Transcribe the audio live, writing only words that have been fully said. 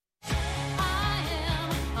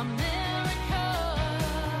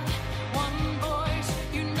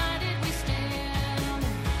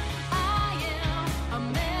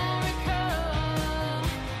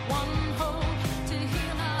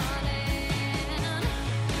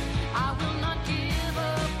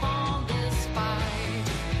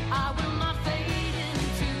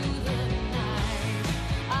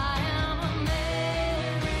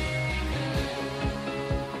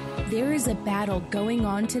There's a battle going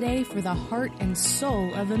on today for the heart and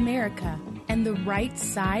soul of America, and the right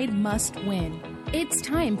side must win. It's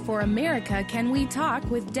time for America Can We Talk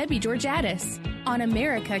with Debbie Georgatos. On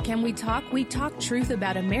America Can We talk truth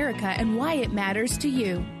about America and why it matters to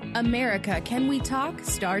you. America Can We Talk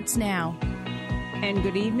starts now. And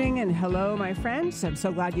good evening and hello, my friends. I'm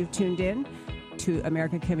so glad you've tuned in to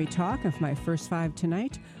America Can We Talk. And for my first five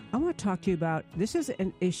tonight, I want to talk to you about, this is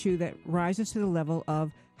an issue that rises to the level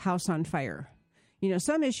of house on fire. You know,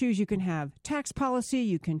 some issues you can have tax policy,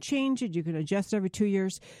 you can change it, you can adjust every 2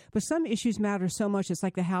 years, but some issues matter so much, it's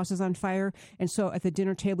like the house is on fire, and so at the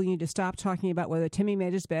dinner table you need to stop talking about whether Timmy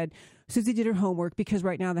made his bed, Susie did her homework, because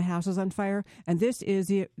right now the house is on fire, and this is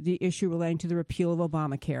the issue relating to the repeal of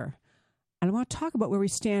Obamacare. And I want to talk about where we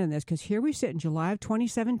stand in this, because here we sit in July of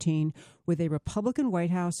 2017 with a Republican White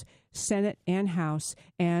House, Senate, and House,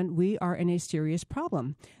 and we are in a serious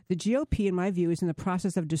problem. The GOP, in my view, is in the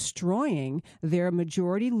process of destroying their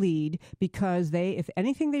majority lead because they, if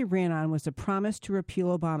anything they ran on, was the promise to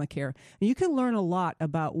repeal Obamacare. And you can learn a lot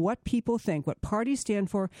about what people think, what parties stand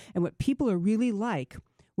for, and what people are really like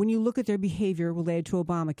when you look at their behavior related to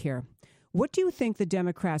Obamacare. What do you think the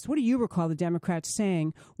Democrats, what do you recall the Democrats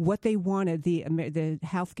saying what they wanted the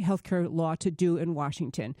healthcare law to do in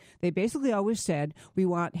Washington? They basically always said, we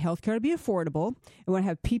want healthcare to be affordable, and we want to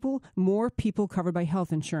have more people covered by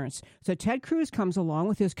health insurance. So Ted Cruz comes along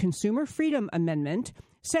with his Consumer Freedom Amendment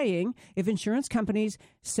saying if insurance companies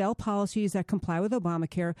sell policies that comply with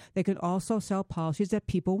Obamacare, they can also sell policies that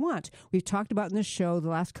people want. We've talked about in this show the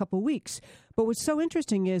last couple of weeks. But what's so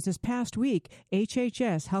interesting is this past week,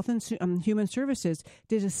 HHS, Health and Human Services,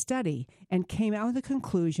 did a study and came out with the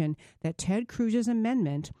conclusion that Ted Cruz's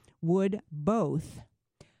amendment would both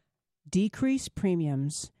decrease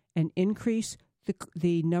premiums and increase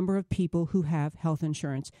the number of people who have health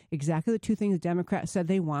insurance. Exactly the two things the Democrats said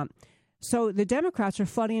they want. So the Democrats are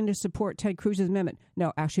flooding in to support Ted Cruz's amendment.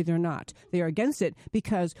 No, actually, they're not. They are against it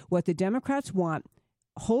because what the Democrats want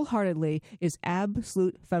wholeheartedly is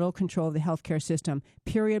absolute federal control of the healthcare system.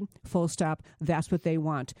 Period. Full stop. That's what they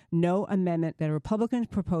want. No amendment that a Republican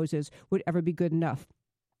proposes would ever be good enough.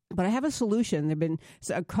 But I have a solution. There have been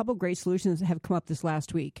a couple great solutions that have come up this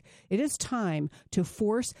last week. It is time to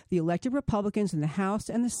force the elected Republicans in the House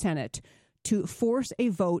and the Senate to force a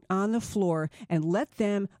vote on the floor and let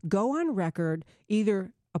them go on record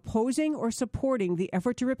either opposing or supporting the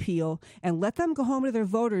effort to repeal, and let them go home to their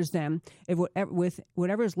voters then with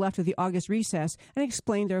whatever is left of the August recess and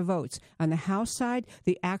explain their votes. On the House side,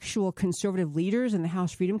 the actual conservative leaders in the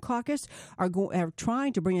House Freedom Caucus are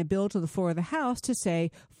trying to bring a bill to the floor of the House to say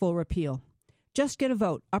full repeal. Just get a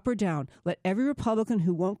vote, up or down. Let every Republican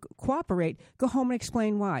who won't cooperate go home and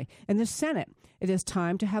explain why. In the Senate, it is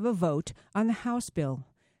time to have a vote on the House bill.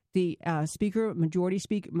 The Majority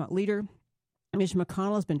Leader, Mitch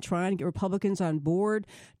McConnell, has been trying to get Republicans on board,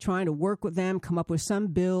 trying to work with them, come up with some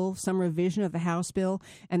bill, some revision of the House bill,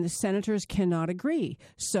 and the senators cannot agree.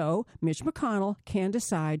 So Mitch McConnell can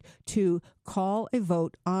decide to call a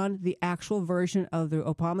vote on the actual version of the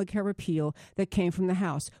Obamacare repeal that came from the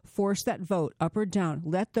House. Force that vote up or down.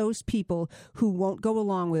 Let those people who won't go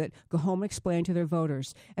along with it go home and explain to their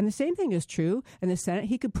voters. And the same thing is true in the Senate.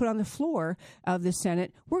 He could put on the floor of the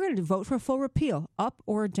Senate, we're going to vote for full repeal, up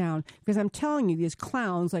or down. Because I'm telling you, these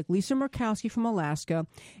clowns like Lisa Murkowski from Alaska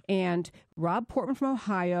and Rob Portman from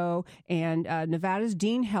Ohio and Nevada's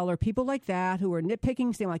Dean Heller, people like that who are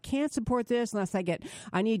nitpicking, saying, well, I can't support this unless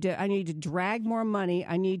I need to drag more money.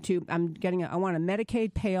 I want a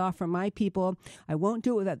Medicaid payoff for my people. I won't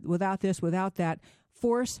do it without this, without that.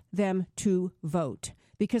 Force them to vote.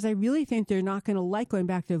 Because I really think they're not going to like going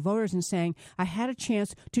back to their voters and saying, I had a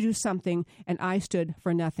chance to do something and I stood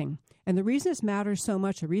for nothing. And the reason this matters so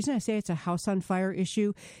much, the reason I say it's a house on fire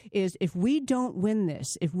issue, is if we don't win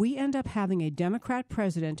this, if we end up having a Democrat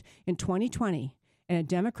president in 2020 and a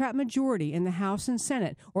Democrat majority in the House and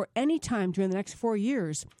Senate, or any time during the next 4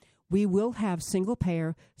 years, we will have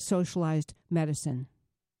single-payer socialized medicine.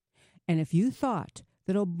 And if you thought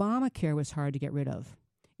that Obamacare was hard to get rid of,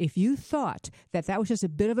 if you thought that was just a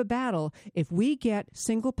bit of a battle, if we get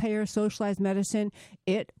single-payer socialized medicine,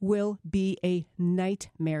 it will be a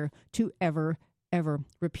nightmare to ever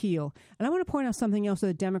repeal. And I want to point out something else that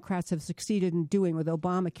the Democrats have succeeded in doing with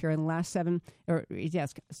Obamacare in the last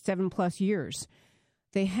 7+ years.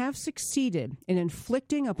 They have succeeded in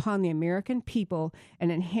inflicting upon the American people an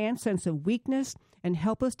enhanced sense of weakness and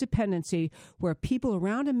helpless dependency, where people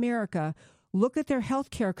around America look at their health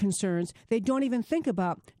care concerns. They don't even think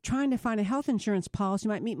about trying to find a health insurance policy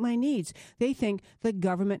that might meet my needs. They think the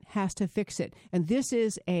government has to fix it. And this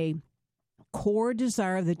is a core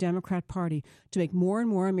desire of the Democrat Party to make more and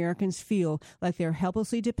more Americans feel like they're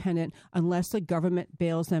helplessly dependent unless the government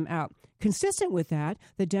bails them out. Consistent with that,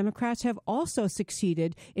 the Democrats have also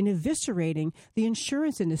succeeded in eviscerating the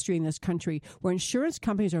insurance industry in this country, where insurance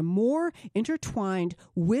companies are more intertwined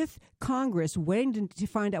with Congress, waiting to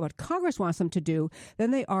find out what Congress wants them to do,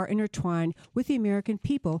 than they are intertwined with the American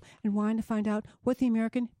people and wanting to find out what the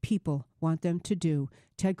American people want them to do.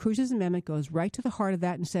 Ted Cruz's amendment goes right to the heart of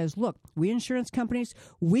that and says, look, we insurance companies,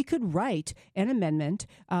 we could write an amendment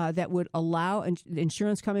that would allow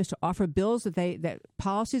insurance companies to offer bills that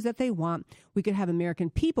policies that they want. We could have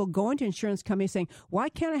American people going to insurance companies saying, why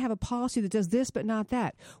can't I have a policy that does this but not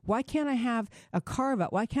that? Why can't I have a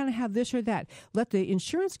carve-out? Why can't I have this or that? Let the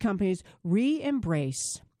insurance companies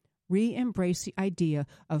re-embrace the idea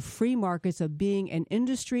of free markets, of being an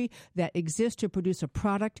industry that exists to produce a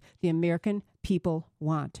product the American people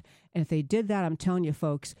want. And if they did that, I'm telling you,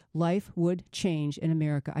 folks, life would change in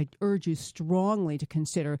America. I urge you strongly to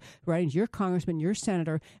consider writing to your congressman, your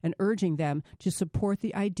senator, and urging them to support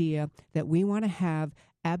the idea that we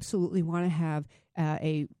absolutely want to have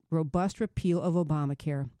a robust repeal of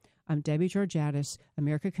Obamacare. I'm Debbie Georgatos,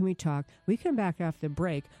 America Can We Talk. We come back after the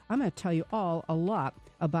break. I'm going to tell you all a lot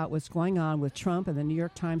about what's going on with Trump and the New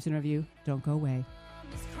York Times interview. Don't go away.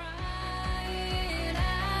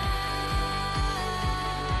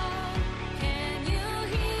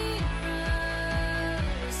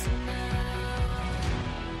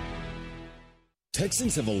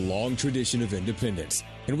 Texans have a long tradition of independence,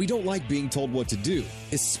 and we don't like being told what to do,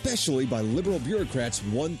 especially by liberal bureaucrats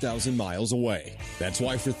 1,000 miles away. That's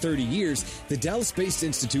why for 30 years, the Dallas-based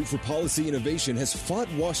Institute for Policy Innovation has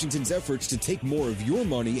fought Washington's efforts to take more of your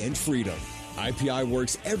money and freedom. IPI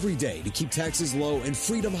works every day to keep taxes low and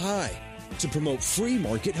freedom high, to promote free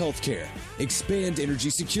market health care, expand energy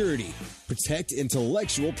security, protect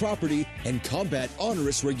intellectual property, and combat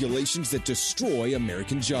onerous regulations that destroy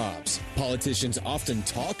American jobs. Politicians often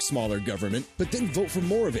talk smaller government, but then vote for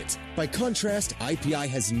more of it. By contrast, IPI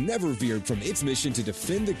has never veered from its mission to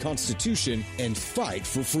defend the Constitution and fight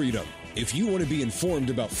for freedom. If you want to be informed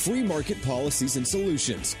about free market policies and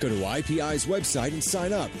solutions, go to IPI's website and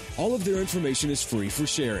sign up. All of their information is free for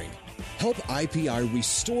sharing. Help IPI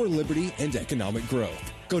restore liberty and economic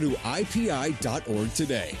growth. Go to IPI.org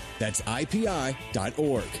today. That's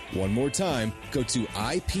IPI.org. One more time, go to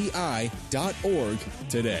IPI.org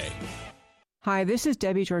today. Hi, this is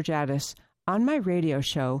Debbie Georgatos. On my radio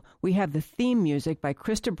show, we have the theme music by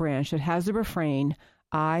Krista Branch that has the refrain,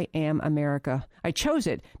 I am America. I chose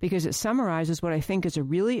it because it summarizes what I think is a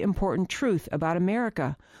really important truth about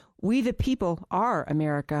America. We the people are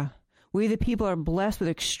America. We the people are blessed with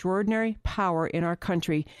extraordinary power in our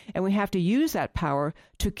country, and we have to use that power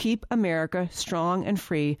to keep America strong and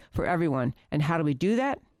free for everyone. And how do we do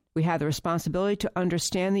that? We have the responsibility to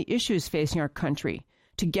understand the issues facing our country,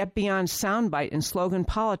 to get beyond soundbite and slogan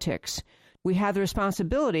politics. We have the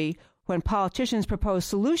responsibility, when politicians propose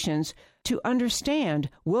solutions, to understand,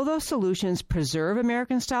 will those solutions preserve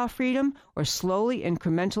American-style freedom or slowly,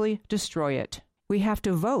 incrementally destroy it? We have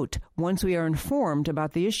to vote once we are informed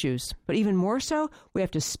about the issues. But even more so, we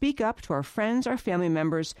have to speak up to our friends, our family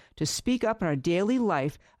members, to speak up in our daily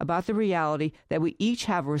life about the reality that we each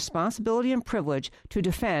have a responsibility and privilege to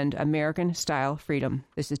defend American-style freedom.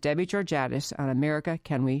 This is Debbie Georgatos on America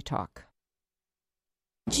Can We Talk.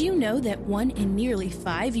 Do you know that 1 in nearly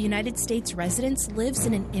 5 United States residents lives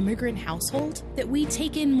in an immigrant household? That we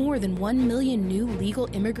take in more than 1 million new legal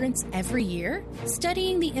immigrants every year?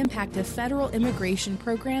 Studying the impact of federal immigration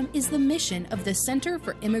program is the mission of the Center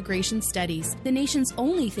for Immigration Studies, the nation's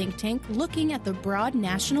only think tank looking at the broad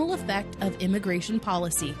national effect of immigration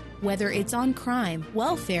policy. Whether it's on crime,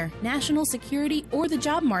 welfare, national security, or the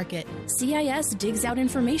job market, CIS digs out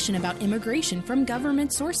information about immigration from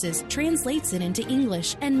government sources, translates it into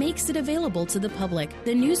English, and makes it available to the public,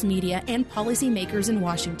 the news media, and policymakers in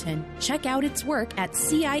Washington. Check out its work at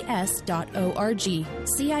CIS.org.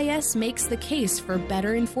 CIS makes the case for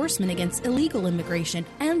better enforcement against illegal immigration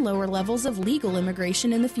and lower levels of legal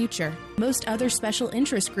immigration in the future. Most other special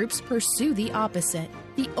interest groups pursue the opposite.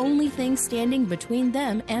 The only thing standing between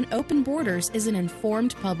them and open borders is an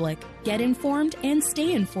informed public. Get informed and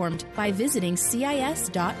stay informed by visiting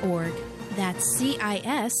CIS.org. That's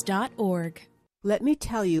CIS.org. Let me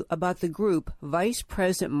tell you about the group Vice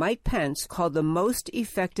President Mike Pence called the most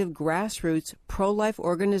effective grassroots pro-life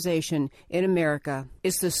organization in America.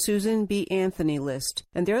 It's the Susan B. Anthony list,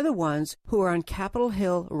 and they're the ones who are on Capitol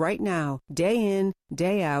Hill right now, day in,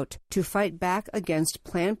 day out, to fight back against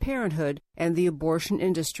Planned Parenthood and the abortion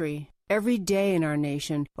industry. Every day in our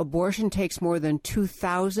nation, abortion takes more than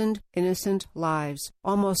 2,000 innocent lives,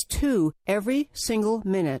 almost 2 every single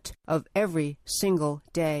minute of every single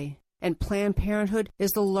day. And Planned Parenthood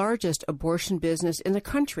is the largest abortion business in the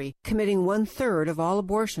country, committing 1/3 of all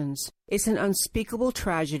abortions. It's an unspeakable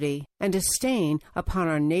tragedy and a stain upon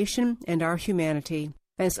our nation and our humanity.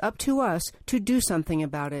 And it's up to us to do something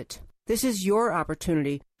about it. This is your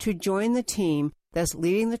opportunity to join the team that's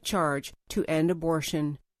leading the charge to end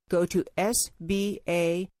abortion. Go to sba-list.org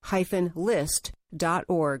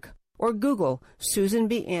or Google Susan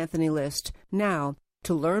B. Anthony List now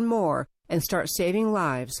to learn more and start saving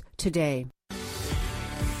lives today.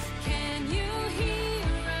 Can you hear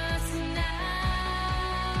us now?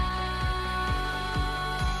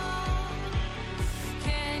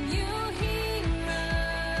 Can you hear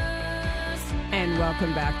us now? And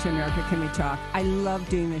welcome back to America Can We Talk. I love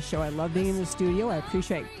doing this show. I love being in the studio. I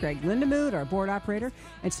appreciate Greg Lindemood, our board operator.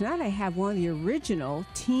 And tonight I have one of the original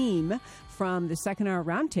team from the second hour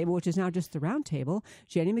roundtable, which is now just the roundtable.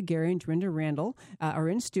 Jenny McGarry and Dorinda Randall are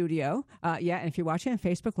in studio. And if you're watching on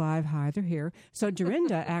Facebook Live, hi, they're here. So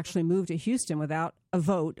Dorinda actually moved to Houston without a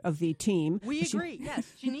vote of the team. We agree.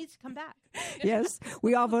 Yes, she needs to come back. Yes,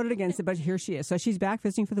 we all voted against it, but here she is. So she's back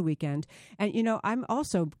visiting for the weekend. And, I'm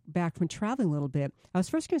also back from traveling a little bit. I was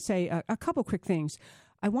first going to say a couple quick things.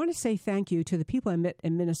 I want to say thank you to the people I met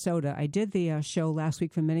in Minnesota. I did the show last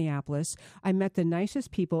week from Minneapolis. I met the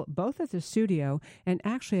nicest people, both at the studio and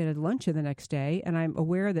actually at a luncheon the next day. And I'm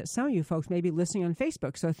aware that some of you folks may be listening on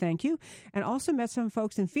Facebook, so thank you. And also met some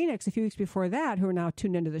folks in Phoenix a few weeks before that who are now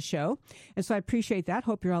tuned into the show. And so I appreciate that.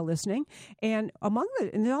 Hope you're all listening. And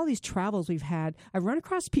in all these travels we've had, I've run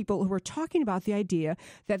across people who were talking about the idea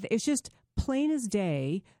that it's just plain as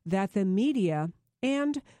day that the media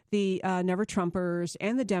and the Never Trumpers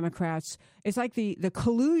and the Democrats, it's like the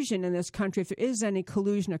collusion in this country, if there is any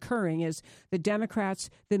collusion occurring, is the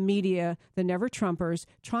Democrats, the media, the Never Trumpers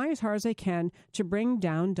trying as hard as they can to bring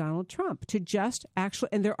down Donald Trump, to just actually,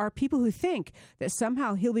 and there are people who think that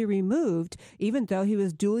somehow he'll be removed even though he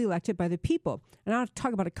was duly elected by the people. And I'll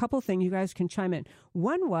talk about a couple of things. You guys can chime in.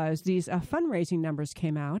 One was these fundraising numbers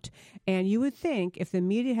came out, and you would think if the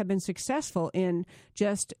media had been successful in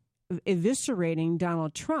just eviscerating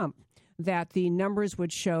Donald Trump, that the numbers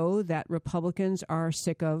would show that Republicans are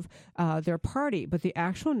sick of their party. But the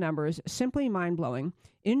actual numbers, simply mind-blowing.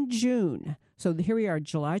 In June, so here we are,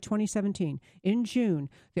 July 2017. In June,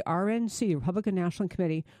 the RNC, Republican National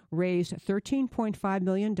Committee, raised $13.5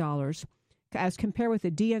 million as compared with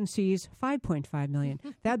the DNC's $5.5 million.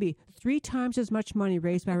 That'd be 3 times as much money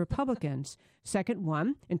raised by Republicans. Second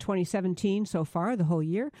one, in 2017 so far, the whole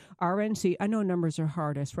year, RNC, I know numbers are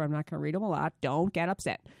hard, I swear I'm not going to read them a lot. Don't get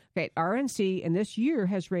upset. Okay, RNC in this year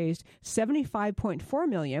has raised $75.4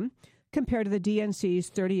 million compared to the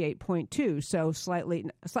DNC's $38.2, so slightly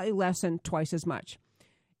less than twice as much.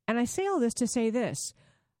 And I say all this to say this.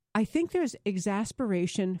 I think there's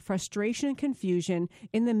exasperation, frustration, and confusion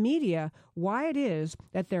in the media why it is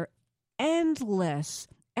that their endless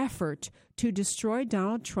effort to destroy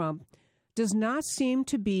Donald Trump does not seem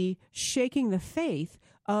to be shaking the faith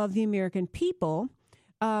of the American people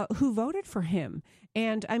who voted for him.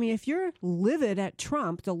 And, I mean, if you're livid at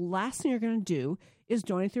Trump, the last thing you're going to do is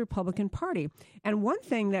join the Republican Party. And one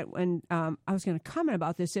thing that when I was going to comment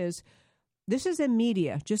about this is a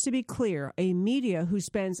media, just to be clear, a media who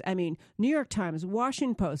spends, New York Times,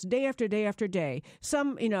 Washington Post, day after day after day.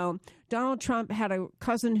 Donald Trump had a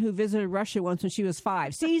cousin who visited Russia once when she was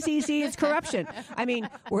 5. See, it's corruption.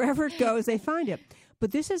 Wherever it goes, they find it.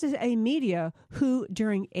 But this is a media who,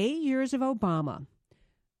 during 8 years of Obama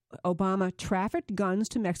trafficked guns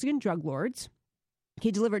to Mexican drug lords.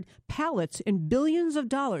 He delivered pallets in billions of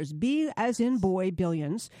dollars, B as in boy,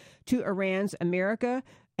 billions, to Iran's America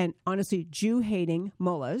and honestly, Jew-hating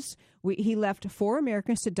mullahs. He left 4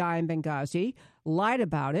 Americans to die in Benghazi, lied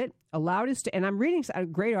about it, allowed us to, and I'm reading a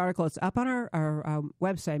great article. It's up on our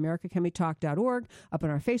website, americacanwetalk.org, up on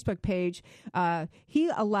our Facebook page. He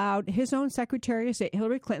allowed his own Secretary of State,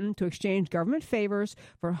 Hillary Clinton, to exchange government favors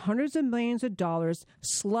for hundreds of millions of dollars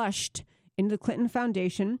slushed into the Clinton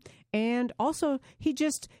Foundation. And also, he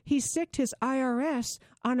sicked his IRS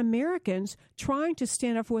on Americans trying to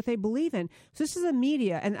stand up for what they believe in. So this is a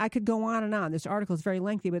media, and I could go on and on. This article is very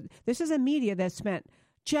lengthy, but this is a media that spent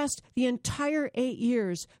just the entire 8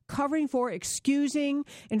 years covering for, excusing,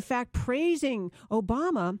 in fact, praising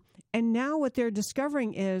Obama. And now what they're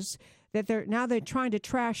discovering is that they're trying to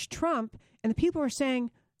trash Trump, and the people are saying,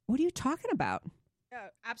 what are you talking about?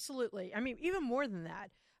 Absolutely. Even more than that.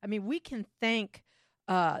 We can thank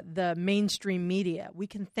the mainstream media. We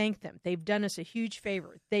can thank them. They've done us a huge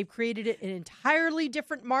favor. They've created an entirely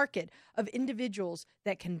different market of individuals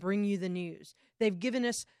that can bring you the news. They've given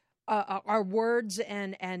us our words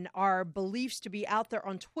and our beliefs to be out there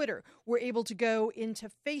on Twitter. We're able to go into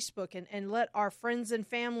Facebook and let our friends and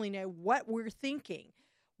family know what we're thinking.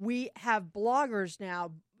 We have bloggers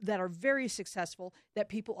now that are very successful that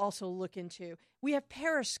people also look into. We have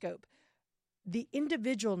Periscope. The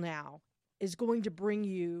individual now is going to bring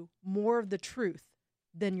you more of the truth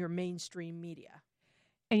than your mainstream media.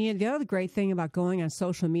 And the other great thing about going on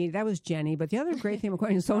social media, that was Jenny, but the other great thing about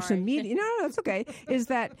going on social media, no, it's okay, is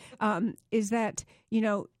that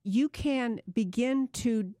you can begin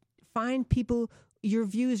to find people, your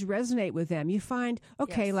views resonate with them. You find,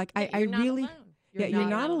 okay, Yes. like Yeah, I you're not really... alone. You're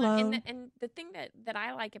not alone. And the thing that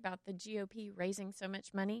I like about the GOP raising so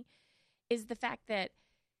much money is the fact that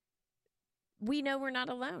we know we're not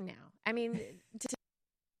alone now. I mean,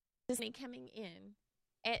 Disney coming in,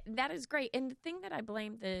 that is great. And the thing that I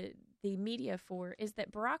blame the media for is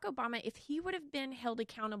that Barack Obama, if he would have been held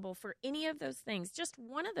accountable for any of those things, just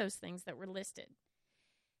one of those things that were listed,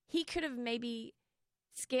 he could have maybe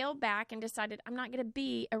scaled back and decided, I'm not going to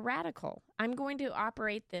be a radical. I'm going to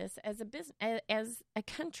operate this as a business, as a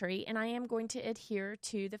country, and I am going to adhere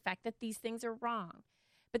to the fact that these things are wrong.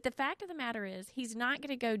 But the fact of the matter is, he's not going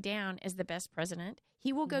to go down as the best president.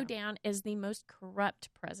 He will go down as the most corrupt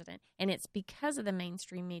president. And it's because of the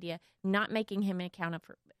mainstream media not making him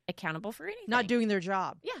accountable for anything. Not doing their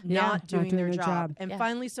job. Yeah. Not doing their their job. job. And Yeah.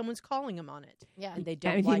 finally, someone's calling them on it. Yeah. And they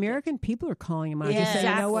don't And like the American people are calling him out. They say,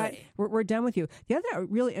 you know what, Exactly. we're done with you. The other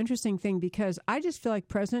really interesting thing, because I just feel like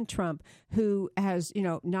President Trump, who has,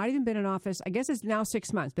 not even been in office, I guess it's now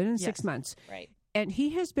 6 months, been in 6 months. Right. And he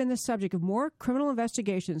has been the subject of more criminal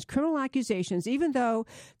investigations, criminal accusations, even though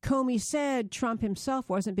Comey said Trump himself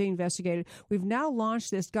wasn't being investigated. We've now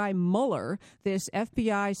launched this guy Mueller, this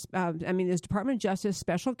FBI, this Department of Justice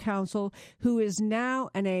special counsel, who is now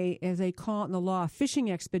as they call it in the law, a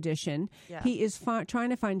fishing expedition. Yeah. He is trying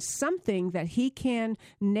to find something that he can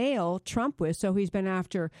nail Trump with. So he's been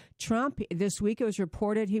after Trump. This week it was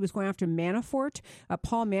reported he was going after Manafort,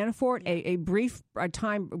 Paul Manafort, a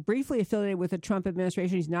briefly affiliated with the Trump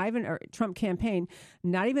administration. He's not even, or Trump campaign,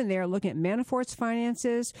 not even there, looking at Manafort's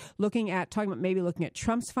finances, talking about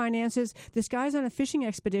Trump's finances. This guy's on a fishing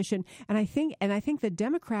expedition, and I think the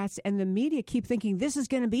Democrats and the media keep thinking this is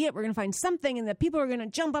going to be it. We're going to find something, and that people are going to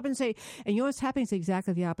jump up and say, and you know what's happening is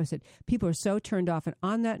exactly the opposite. People are so turned off. And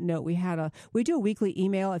on that note, we do a weekly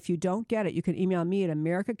email. If you don't get it, you can email me at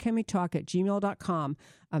americacanwetalk@gmail.com.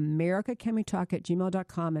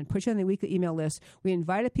 americacanwetalk@gmail.com, and put you on the weekly email list. We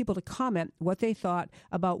invited people to comment what they thought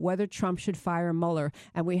about whether Trump should fire Mueller.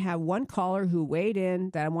 And we have one caller who weighed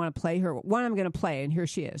in that I want to play her. One I'm going to play, and here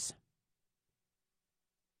she is.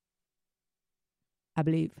 I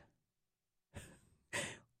believe.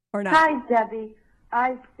 Or not. Hi, Debbie.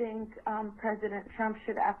 I think President Trump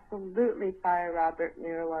should absolutely fire Robert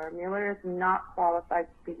Mueller. Mueller is not qualified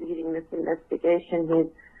to be leading this investigation. He's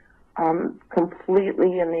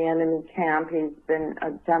completely in the enemy camp. He's been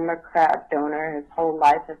a Democrat donor his whole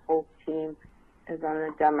life. His whole team is on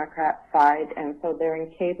the Democrat side, and so they're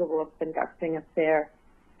incapable of conducting a fair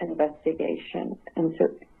investigation into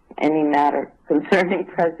any matter concerning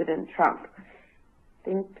President Trump.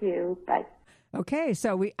 Thank you. Bye. Okay,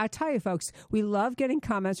 so I tell you, folks, we love getting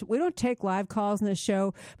comments. We don't take live calls in this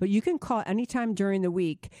show, but you can call anytime during the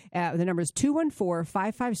week. The number is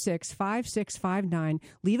 214-556-5659.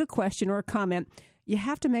 Leave a question or a comment. You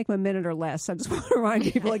have to make them a minute or less. I just want to remind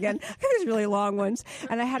people again, these really long ones.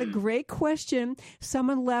 And I had a great question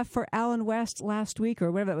someone left for Alan West last week,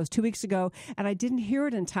 or whatever that was, 2 weeks ago, and I didn't hear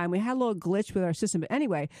it in time. We had a little glitch with our system. But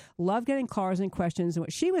anyway, love getting callers and questions. And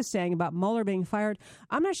what she was saying about Mueller being fired,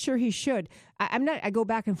 I'm not sure he should. I go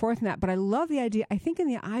back and forth on that, but I love the idea. I think in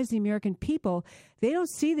the eyes of the American people, they don't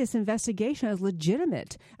see this investigation as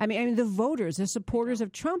legitimate. I mean, the voters, the supporters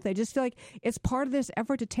of Trump, they just feel like it's part of this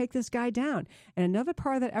effort to take this guy down. And another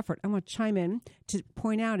part of that effort, I want to chime in to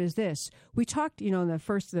point out is this. We talked, in the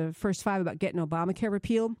first five about getting Obamacare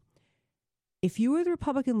repealed. If you were the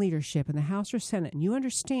Republican leadership in the House or Senate and you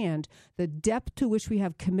understand the depth to which we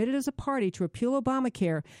have committed as a party to repeal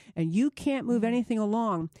Obamacare, and you can't move anything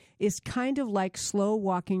along, it's kind of like slow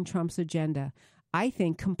walking Trump's agenda. I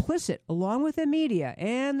think complicit, along with the media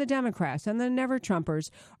and the Democrats and the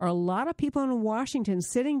never-Trumpers, are a lot of people in Washington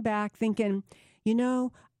sitting back thinking,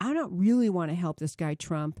 I don't really want to help this guy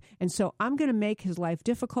Trump, and so I'm going to make his life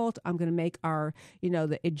difficult. I'm going to make our,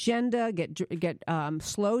 the agenda get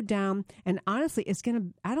slowed down. And honestly,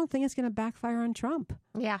 I don't think it's going to backfire on Trump.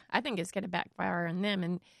 Yeah, I think it's going to backfire on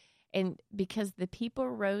them. And because the people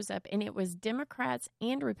rose up, and it was Democrats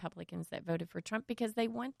and Republicans that voted for Trump because they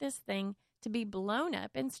want this thing to be blown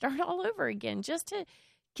up and start all over again, just to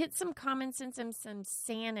get some common sense and some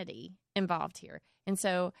sanity involved here. And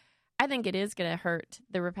so I think it is going to hurt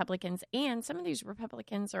the Republicans. And some of these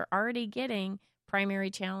Republicans are already getting primary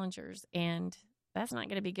challengers, and that's not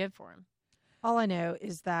going to be good for them. All I know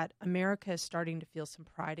is that America is starting to feel some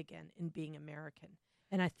pride again in being American.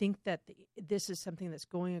 And I think that this is something that's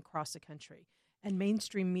going across the country. And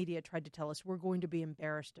mainstream media tried to tell us we're going to be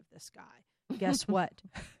embarrassed of this guy. Guess what?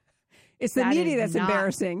 It's the media that's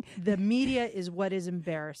embarrassing. The media is what is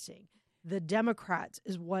embarrassing. The Democrats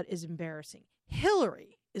is what is embarrassing.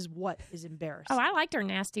 Hillary is what is embarrassing. Oh, I liked her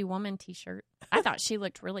nasty woman T-shirt. I thought she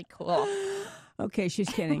looked really cool. Okay, she's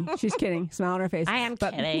kidding. She's kidding. Smile on her face. I am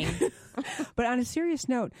kidding. But on a serious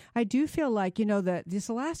note, I do feel like, that this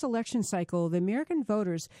last election cycle, the American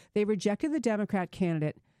voters, they rejected the Democrat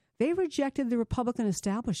candidate. They rejected the Republican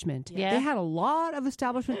establishment. Yeah. They had a lot of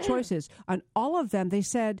establishment choices. On all of them, they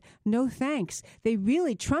said, no thanks.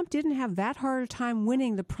 Trump didn't have that hard a time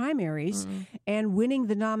winning the primaries and winning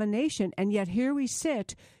the nomination. And yet here we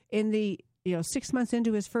sit in the 6 months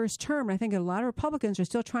into his first term. I think a lot of Republicans are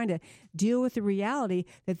still trying to deal with the reality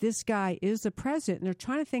that this guy is the president. And they're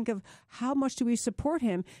trying to think of how much do we support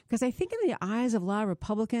him? Because I think in the eyes of a lot of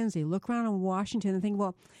Republicans, they look around in Washington and think,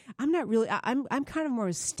 well, I'm not really, I'm kind of more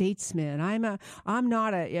a statesman. I'm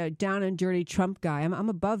not a down and dirty Trump guy. I'm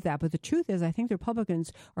above that. But the truth is, I think the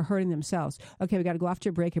Republicans are hurting themselves. Okay, we got to go off to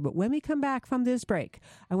a break here. But when we come back from this break,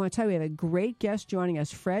 I want to tell you, we have a great guest joining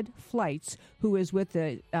us, Fred Fleitz, who is with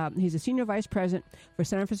he's a senior vice president for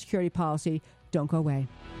Center for Security Policy. Don't go away.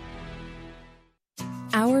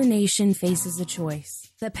 Our nation faces a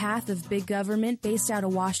choice. The path of big government based out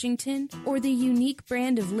of Washington, or the unique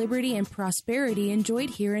brand of liberty and prosperity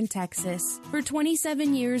enjoyed here in Texas. For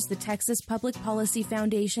 27 years, the Texas Public Policy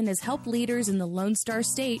Foundation has helped leaders in the Lone Star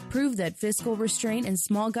State prove that fiscal restraint and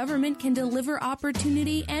small government can deliver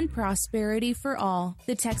opportunity and prosperity for all.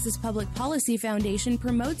 The Texas Public Policy Foundation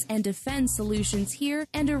promotes and defends solutions here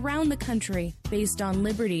and around the country based on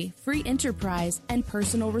liberty, free enterprise, and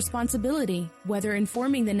personal responsibility. Whether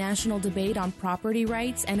informing the national debate on property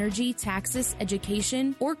rights, energy, taxes,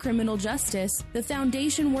 education, or criminal justice, the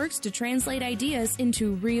foundation works to translate ideas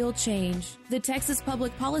into real change. The Texas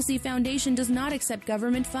Public Policy Foundation does not accept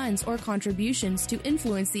government funds or contributions to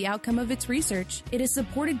influence the outcome of its research. It is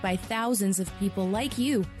supported by thousands of people like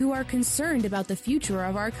you who are concerned about the future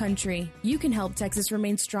of our country. You can help Texas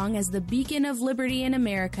remain strong as the beacon of liberty in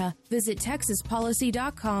America. Visit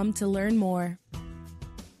TexasPolicy.com to learn more.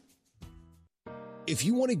 If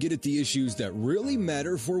you want to get at the issues that really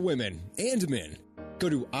matter for women and men, go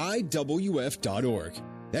to IWF.org.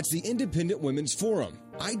 That's the Independent Women's Forum.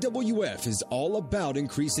 IWF is all about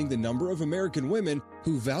increasing the number of American women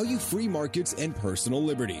who value free markets and personal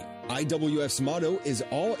liberty. IWF's motto is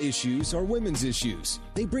all issues are women's issues.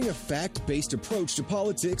 They bring a fact-based approach to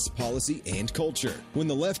politics, policy, and culture. When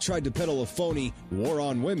the left tried to peddle a phony war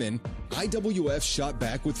on women, IWF shot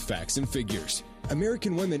back with facts and figures.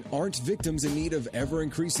 American women aren't victims in need of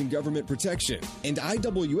ever-increasing government protection, and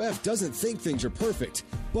IWF doesn't think things are perfect,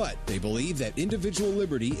 but they believe that individual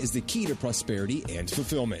liberty is the key to prosperity and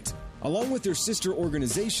fulfillment. Along with their sister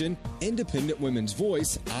organization, Independent Women's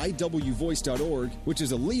Voice, IWVoice.org, which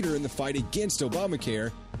is a leader in the fight against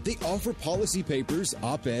Obamacare, they offer policy papers,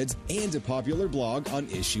 op-eds, and a popular blog on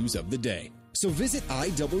issues of the day. So visit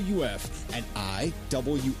IWF at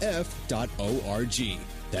IWF.org.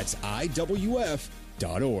 That's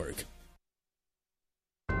IWF.org.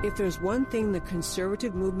 If there's one thing the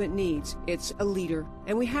conservative movement needs, it's a leader.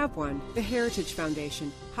 And we have one, the Heritage Foundation.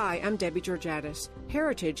 Hi, I'm Debbie Georgatos.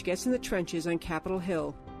 Heritage gets in the trenches on Capitol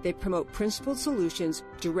Hill. They promote principled solutions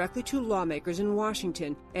directly to lawmakers in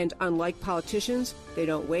Washington. And unlike politicians, they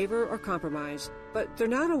don't waver or compromise. But they're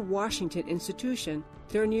not a Washington institution.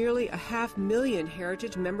 There are nearly 500,000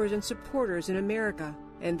 Heritage members and supporters in America.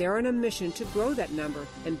 And they're on a mission to grow that number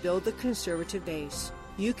and build the conservative base.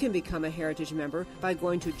 You can become a Heritage member by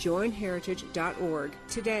going to joinheritage.org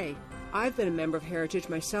today. I've been a member of Heritage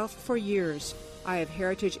myself for years. I have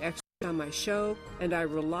Heritage experts on my show, and I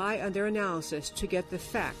rely on their analysis to get the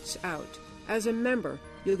facts out. As a member,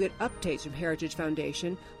 you'll get updates from Heritage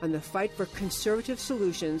Foundation on the fight for conservative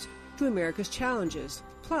solutions to America's challenges.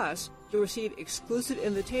 Plus, you'll receive exclusive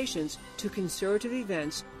invitations to conservative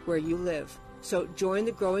events where you live. So join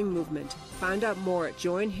the growing movement. Find out more at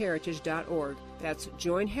joinheritage.org. That's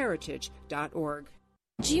joinheritage.org.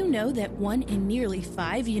 Do you know that 1 in nearly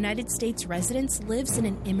 5 United States residents lives in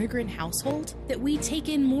an immigrant household? That we take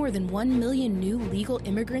in more than 1 million new legal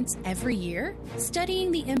immigrants every year?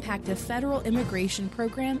 Studying the impact of federal immigration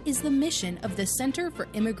program is the mission of the Center for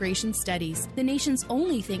Immigration Studies, the nation's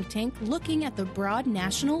only think tank looking at the broad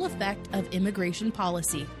national effect of immigration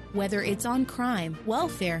policy. Whether it's on crime,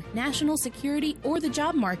 welfare, national security, or the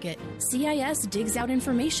job market, CIS digs out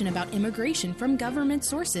information about immigration from government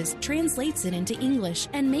sources, translates it into English,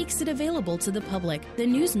 and makes it available to the public, the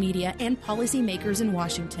news media, and policymakers in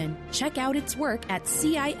Washington. Check out its work at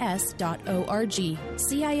CIS.org.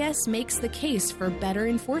 CIS makes the case for better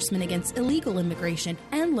enforcement against illegal immigration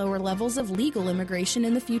and lower levels of legal immigration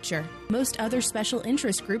in the future. Most other special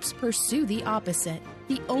interest groups pursue the opposite.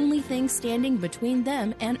 The only thing standing between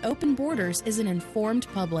them and open borders is an informed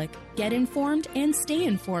public. Get informed and stay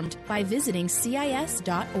informed by visiting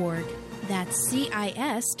CIS.org. That's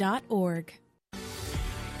CIS.org.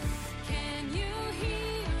 Can you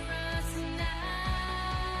hear us now?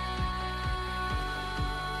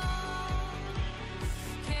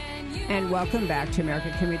 Can you And welcome back to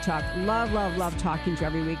America Can We Talk. Love, love, love talking to you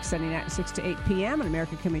every week, Sunday night, 6 to 8 p.m. on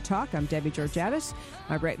America Can We Talk. I'm Debbie Georgatis.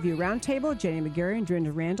 My Bright View Roundtable, Jenny McGarry and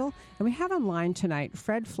Dorinda Randall. And we have online tonight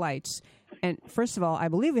Fred Fleitz. And first of all, I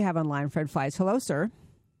believe we have online Fred Fleitz. Hello, sir.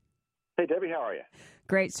 Hey, Debbie, how are you?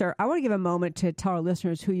 Great, sir. I want to give a moment to tell our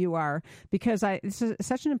listeners who you are because this is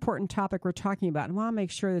such an important topic we're talking about, and I want to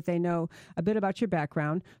make sure that they know a bit about your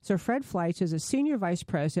background. So Fred Fleitz is a Senior Vice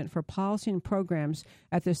President for Policy and Programs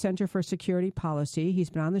at the Center for Security Policy. He's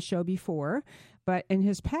been on the show before, but in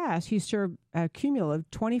his past, he served a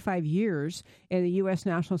cumulative 25 years in the U.S.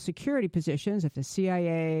 national security positions at the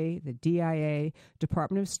CIA, the DIA,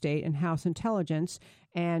 Department of State, and House Intelligence.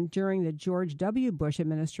 And during the George W. Bush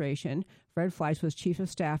administration, Fred Fleitz was Chief of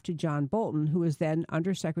Staff to John Bolton, who was then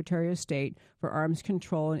Undersecretary of State for Arms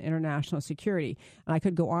Control and International Security. And I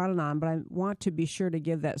could go on, but I want to be sure to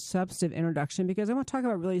give that substantive introduction because I want to talk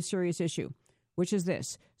about a really serious issue, which is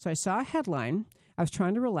this. So I saw a headline. I was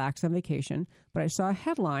trying to relax on vacation, but I saw a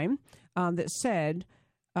headline that said,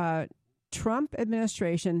 Trump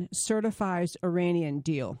administration certifies Iranian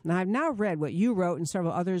deal. Now, I've now read what you wrote and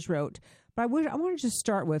several others wrote, but I want to just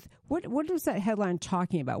start with, what is that headline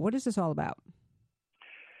talking about? What is this all about?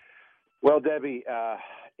 Well, Debbie,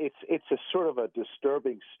 it's a sort of a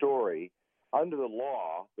disturbing story. Under the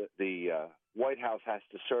law, the White House has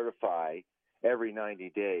to certify every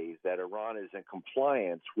 90 days that Iran is in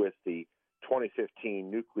compliance with the 2015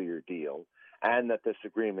 nuclear deal and that this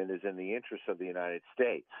agreement is in the interest of the United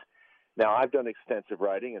States. Now, I've done extensive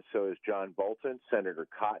writing, and so has John Bolton, Senator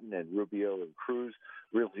Cotton, and Rubio and Cruz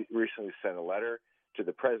recently sent a letter to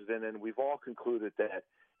the president, and we've all concluded that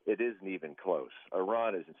it isn't even close.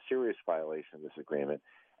 Iran is in serious violation of this agreement,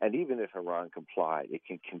 and even if Iran complied, it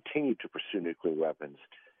can continue to pursue nuclear weapons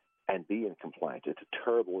and be in compliance. It's a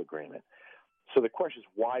terrible agreement. So the question is,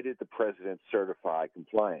 why did the president certify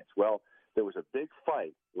compliance? Well, there was a big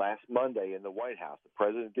fight last Monday in the White House. The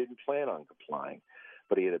president didn't plan on complying,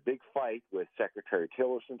 but he had a big fight with Secretary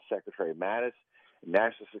Tillerson, Secretary Mattis, and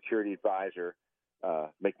National Security Advisor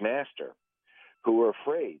McMaster, who were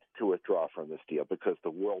afraid to withdraw from this deal because the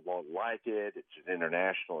world won't like it. It's an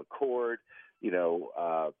international accord.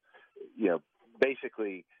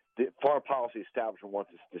 Basically, the foreign policy establishment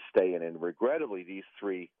wants us to stay in. And regrettably, these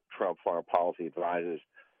three Trump foreign policy advisors,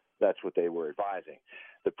 that's what they were advising.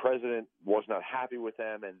 The president was not happy with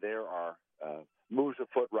them, and there are moves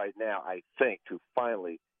afoot right now, I think, to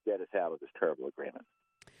finally get us out of this terrible agreement.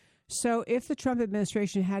 So if the Trump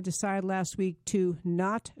administration had decided last week to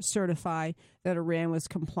not certify that Iran was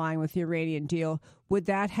complying with the Iranian deal, would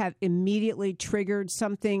that have immediately triggered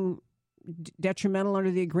something detrimental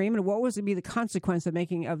under the agreement? What would be the consequence of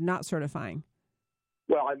not certifying?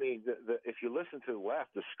 Well, I mean, if you listen to the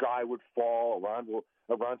left, the sky would fall.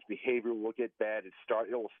 Iran's behavior will get bad. It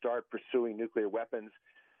will start pursuing nuclear weapons.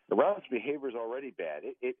 Iran's behavior is already bad.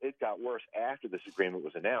 It got worse after this agreement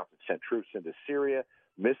was announced. It sent troops into Syria.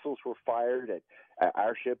 Missiles were fired at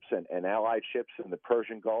our ships and allied ships in the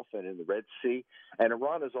Persian Gulf and in the Red Sea. And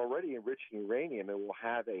Iran is already enriching uranium and will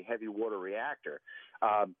have a heavy water reactor.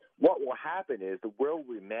 What will happen is the world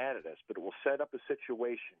will be mad at us, but it will set up a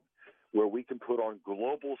situation where we can put on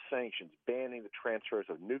global sanctions banning the transfers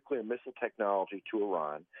of nuclear missile technology to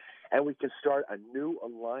Iran, and we can start a new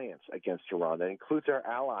alliance against Iran that includes our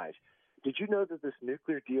allies. Did you know that this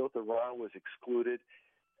nuclear deal with Iran was excluded,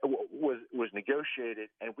 was negotiated,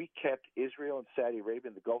 and we kept Israel and Saudi Arabia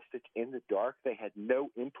and the Gulf states in the dark? They had no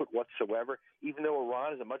input whatsoever, even though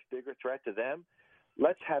Iran is a much bigger threat to them.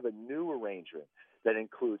 Let's have a new arrangement that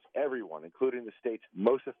includes everyone, including the states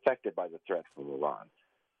most affected by the threat from Iran.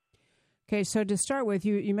 Okay, so to start with,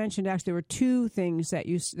 you mentioned actually there were two things that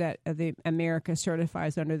the America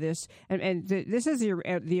certifies under this, and this is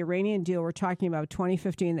the Iranian deal we're talking about,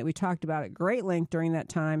 2015, that we talked about at great length during that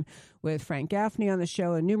time with Frank Gaffney on the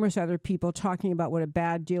show and numerous other people talking about what a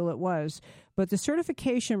bad deal it was. But the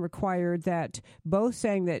certification required that both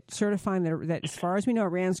certifying that as far as we know,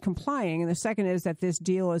 Iran's complying, and the second is that this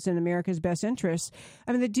deal is in America's best interest.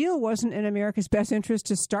 I mean, the deal wasn't in America's best interest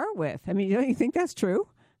to start with. I mean, don't you think that's true?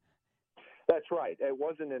 That's right. It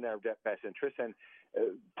wasn't in our best interest, and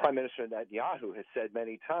Prime Minister Netanyahu has said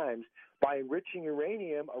many times, by enriching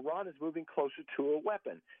uranium, Iran is moving closer to a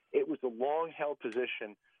weapon. It was the long-held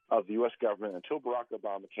position of the U.S. government until Barack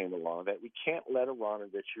Obama came along that we can't let Iran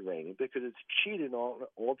enrich uranium because it's cheated on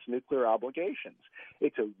all its nuclear obligations.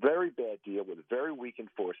 It's a very bad deal with a very weak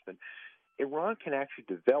enforcement. Iran can actually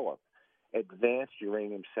develop advanced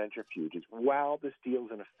uranium centrifuges while this deal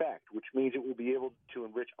is in effect, which means it will be able to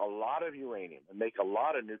enrich a lot of uranium and make a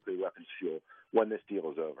lot of nuclear weapons fuel when this deal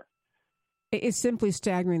is over. It's simply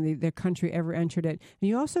staggering the country ever entered it. And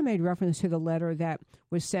you also made reference to the letter that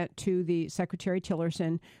was sent to the Secretary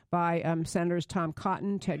Tillerson by Senators Tom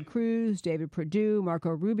Cotton, Ted Cruz, David Perdue, Marco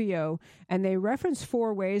Rubio, and they referenced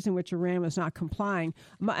 4 ways in which Iran was not complying.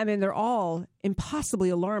 I mean, they're all impossibly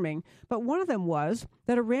alarming, but one of them was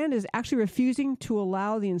that Iran is actually refusing to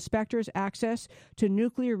allow the inspectors access to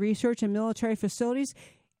nuclear research and military facilities.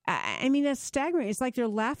 I mean, that's staggering. It's like they're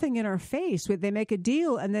laughing in our face. They make a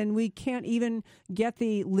deal, and then we can't even get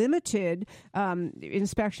the limited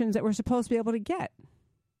inspections that we're supposed to be able to get.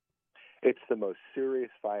 It's the most serious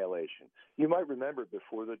violation. You might remember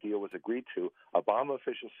before the deal was agreed to, Obama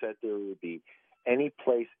officials said there would be any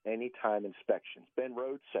place, anytime inspections. Ben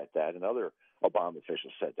Rhodes said that, and other Obama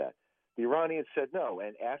officials said that. The Iranians said no,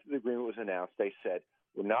 and after the agreement was announced, they said,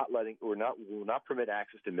 we will not permit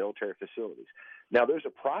access to military facilities. Now, there's a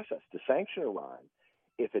process to sanction Iran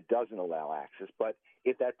if it doesn't allow access, but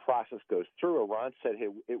if that process goes through, Iran said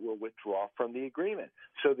it will withdraw from the agreement.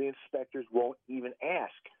 So the inspectors won't even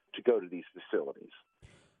ask to go to these facilities.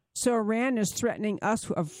 So Iran is threatening us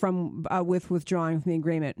with withdrawing from the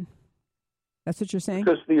agreement. That's what you're saying?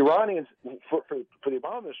 Because the Iranians, for the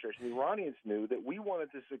Obama administration, the Iranians knew that we wanted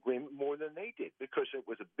this agreement more than they did because it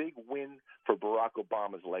was a big win for Barack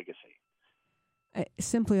Obama's legacy.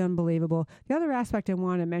 Simply unbelievable. The other aspect I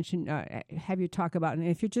want to mention, have you talk about, and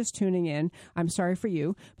if you're just tuning in, I'm sorry for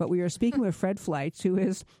you, but we are speaking with Fred Fleitz, who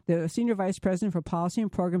is the Senior Vice President for Policy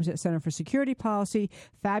and Programs at Center for Security Policy,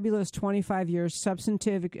 fabulous 25 years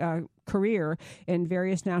substantive career in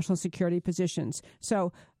various national security positions.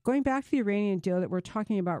 So going back to the Iranian deal that we're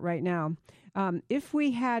talking about right now, if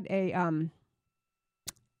we had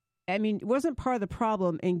it wasn't part of the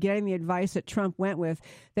problem in getting the advice that Trump went with,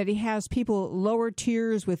 that he has people lower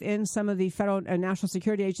tiers within some of the federal and national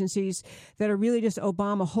security agencies that are really just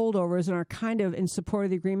Obama holdovers and are kind of in support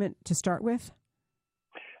of the agreement to start with?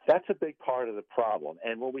 That's a big part of the problem.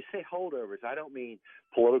 And when we say holdovers, I don't mean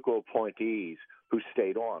political appointees who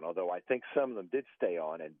stayed on, although I think some of them did stay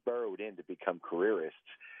on and burrowed in to become careerists.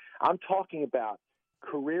 I'm talking about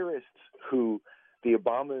careerists who the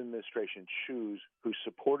Obama administration choose, who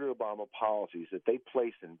supported Obama policies that they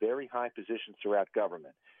placed in very high positions throughout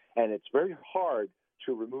government. And it's very hard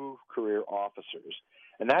to remove career officers.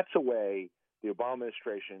 And that's a way the Obama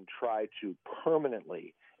administration tried to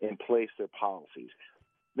permanently in place their policies.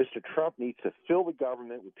 Mr. Trump needs to fill the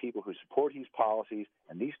government with people who support his policies,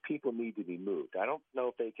 and these people need to be moved. I don't know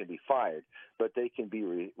if they can be fired, but they can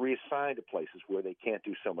be reassigned to places where they can't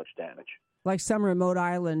do so much damage. Like some remote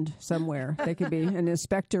island somewhere. They could be an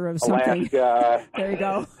inspector of something. Alaska. There you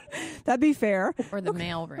go. That'd be fair. Or the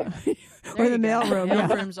mailroom. Or the mailroom. The Yeah.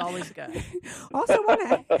 mailroom's always good. Also,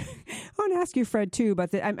 I want to ask you, Fred, too,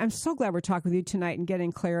 but I'm so glad we're talking with you tonight and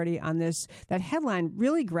getting clarity on this. That headline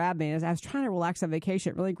really grabbed me. As I was trying to relax on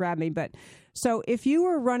vacation, it really grabbed me. But so if you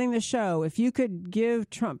were running the show, if you could give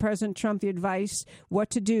President Trump the advice what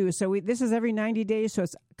to do, so this is every 90 days, so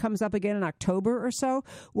it comes up again in October or so,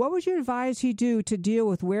 what would you advise he do to deal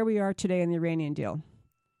with where we are today in the Iranian deal?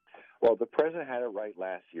 Well, the president had it right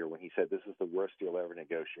last year when he said this is the worst deal ever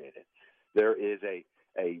negotiated. There is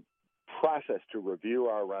a process to review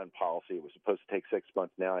our Iran policy. It was supposed to take 6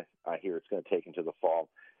 months. Now I hear it's going to take into the fall.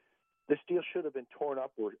 This deal should have been torn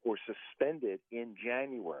up or suspended in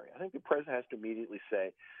January. I think the president has to immediately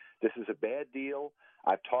say, this is a bad deal.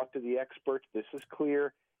 I've talked to the experts. This is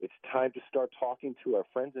clear. It's time to start talking to our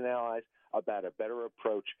friends and allies about a better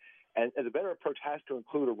approach. And the better approach has to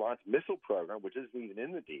include Iran's missile program, which isn't even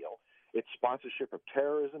in the deal. Its sponsorship of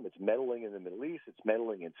terrorism, its meddling in the Middle East, its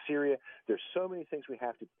meddling in Syria. There's so many things we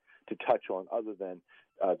have to touch on other than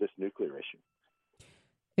this nuclear issue.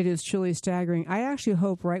 It is truly staggering. I actually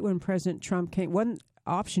hope right when President Trump came, one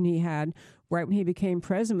option he had right when he became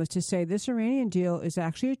president was to say this Iranian deal is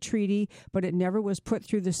actually a treaty, but it never was put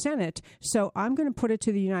through the Senate. So I'm going to put it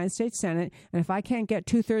to the United States Senate. And if I can't get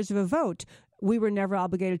 2/3 of a vote, we were never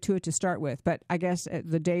obligated to it to start with. But I guess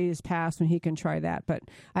the day is past when he can try that. But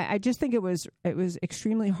I just think it was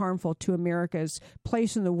extremely harmful to America's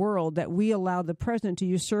place in the world that we allowed the president to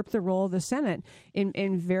usurp the role of the Senate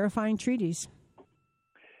in verifying treaties.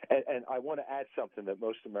 And I want to add something that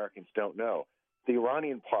most Americans don't know. The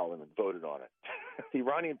Iranian parliament voted on it. The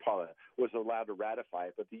Iranian parliament was allowed to ratify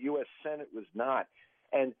it, but the U.S. Senate was not.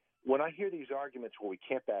 And when I hear these arguments where we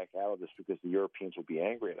can't back out of this because the Europeans will be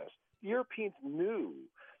angry at us, the Europeans knew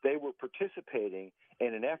they were participating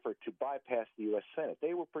in an effort to bypass the U.S. Senate.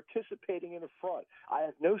 They were participating in a fraud. I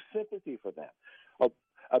have no sympathy for them.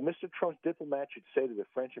 Mr. Trump's diplomat should say to the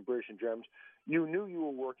French and British and Germans, you knew you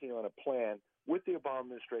were working on a plan with the Obama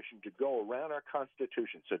administration to go around our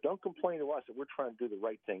Constitution. So don't complain to us that we're trying to do the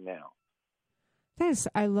right thing now.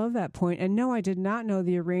 I love that point. And no, I did not know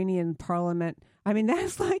the Iranian parliament. I mean,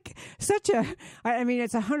 that's like such a, I mean,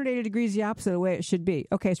 it's 180 degrees the opposite of the way it should be.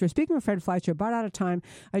 Okay, so we're speaking with Fred Fleitz. You're about out of time.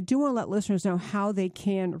 I do want to let listeners know how they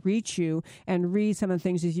can reach you and read some of the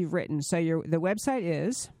things that you've written. So the website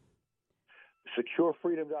is?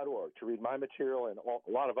 SecureFreedom.org to read my material and a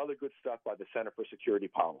lot of other good stuff by the Center for Security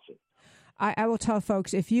Policy. I will tell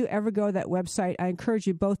folks, if you ever go to that website, I encourage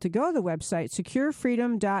you both to go to the website,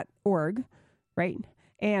 SecureFreedom.org, right?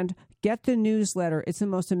 And get the newsletter. It's the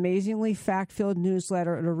most amazingly fact-filled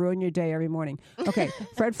newsletter. It'll ruin your day every morning. Okay,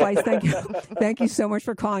 Fred Fleitz, thank you. Thank you so much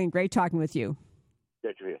for calling. Great talking with you.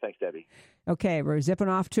 Great to be here. Thanks, Debbie. Okay, we're zipping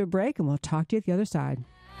off to a break, and we'll talk to you at the other side.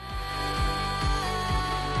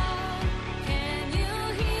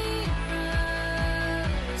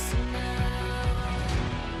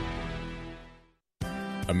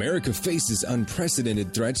 America faces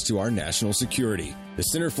unprecedented threats to our national security. The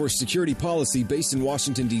Center for Security Policy, based in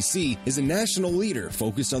Washington, D.C., is a national leader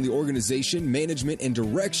focused on the organization, management, and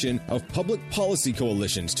direction of public policy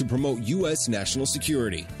coalitions to promote U.S. national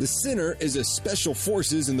security. The Center is a special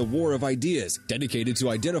forces in the war of ideas, dedicated to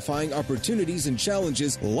identifying opportunities and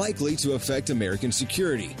challenges likely to affect American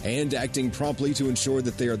security, and acting promptly to ensure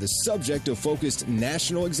that they are the subject of focused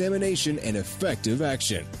national examination and effective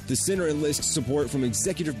action. The Center enlists support from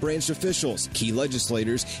executive branch officials, key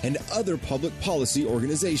legislators, and other public policy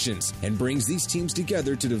organizations, and brings these teams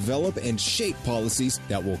together to develop and shape policies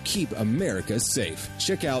that will keep America safe.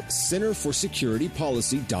 Check out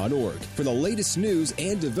centerforsecuritypolicy.org for the latest news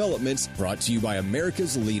and developments brought to you by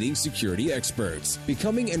America's leading security experts.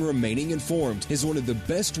 Becoming and remaining informed is one of the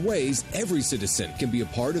best ways every citizen can be a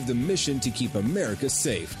part of the mission to keep America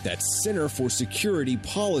safe. That's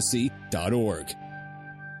centerforsecuritypolicy.org.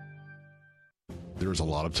 There's a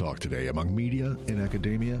lot of talk today among media, in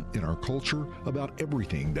academia, in our culture, about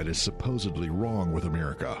everything that is supposedly wrong with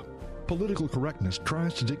America. Political correctness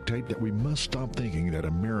tries to dictate that we must stop thinking that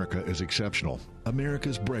America is exceptional.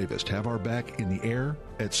 America's bravest have our back in the air,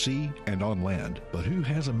 at sea, and on land. But who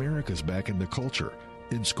has America's back in the culture?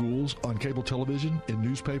 In schools, on cable television, in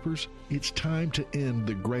newspapers? It's time to end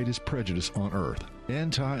the greatest prejudice on earth,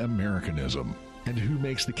 anti-Americanism. And who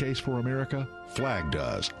makes the case for America? FLAG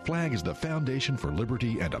does. FLAG is the foundation for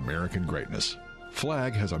liberty and American greatness.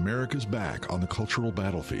 FLAG has America's back on the cultural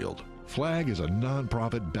battlefield. FLAG is a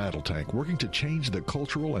non-profit battle tank working to change the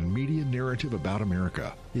cultural and media narrative about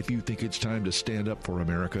America. If you think it's time to stand up for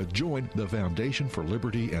America, join the Foundation for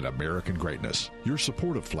Liberty and American Greatness. Your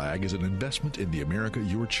support of FLAG is an investment in the America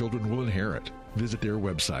your children will inherit. Visit their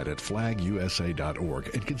website at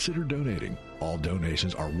flagusa.org and consider donating. All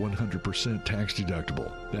donations are 100% tax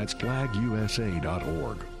deductible. That's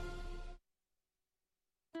flagusa.org.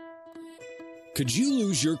 Could you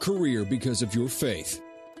lose your career because of your faith?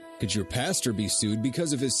 Could your pastor be sued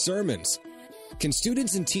because of his sermons? Can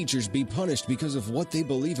students and teachers be punished because of what they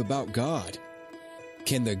believe about God?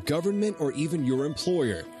 Can the government or even your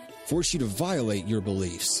employer force you to violate your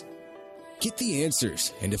beliefs? Get the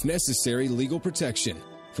answers and, if necessary, legal protection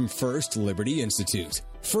from First Liberty Institute.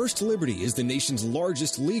 First Liberty is the nation's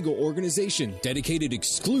largest legal organization dedicated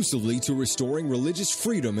exclusively to restoring religious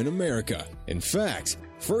freedom in America. In fact,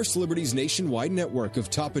 First Liberty's nationwide network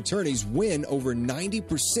of top attorneys win over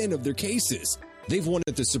 90% of their cases. They've won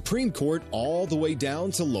at the Supreme Court all the way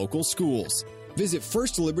down to local schools. Visit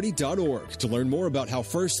firstliberty.org to learn more about how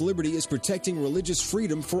First Liberty is protecting religious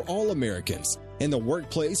freedom for all Americans in the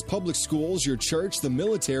workplace, public schools, your church, the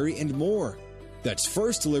military, and more. That's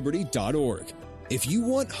firstliberty.org. If you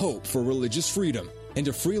want hope for religious freedom and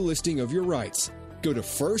a free listing of your rights, go to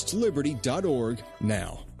firstliberty.org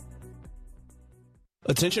now.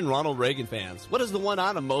 Attention Ronald Reagan fans. What is the one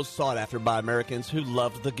item most sought after by Americans who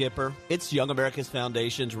love the Gipper? It's Young America's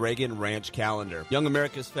Foundation's Reagan Ranch Calendar. Young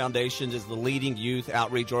America's Foundation is the leading youth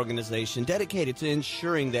outreach organization dedicated to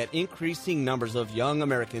ensuring that increasing numbers of young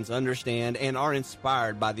Americans understand and are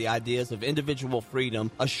inspired by the ideas of individual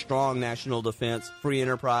freedom, a strong national defense, free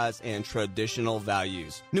enterprise, and traditional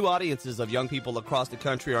values. New audiences of young people across the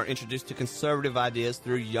country are introduced to conservative ideas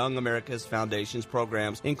through Young America's Foundation's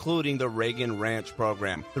programs, including the Reagan Ranch program.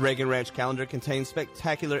 The Reagan Ranch calendar contains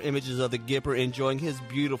spectacular images of the Gipper enjoying his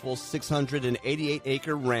beautiful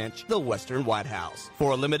 688-acre ranch, the Western White House.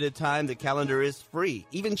 For a limited time, the calendar is free.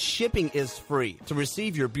 Even shipping is free. To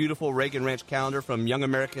receive your beautiful Reagan Ranch calendar from Young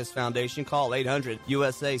America's Foundation, call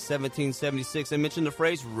 800-USA-1776 and mention the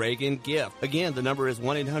phrase Reagan Gift. Again, the number is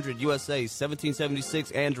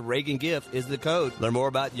 1-800-USA-1776 and Reagan Gift is the code. Learn more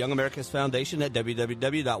about Young America's Foundation at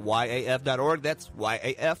www.yaf.org. That's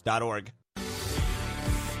yaf.org.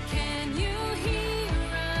 Can you hear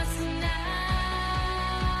us now?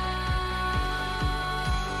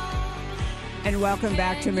 And welcome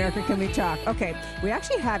back to America Can We Talk. Okay, we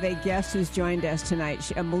actually have a guest who's joined us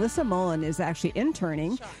tonight. Melissa Mullen is actually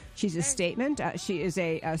interning. She's a statement. She is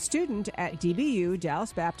a student at DBU,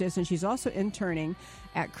 Dallas Baptist, and she's also interning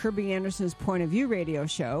at Kirby Anderson's Point of View radio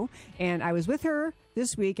show. And I was with her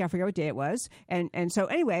this week. I forget what day it was. And so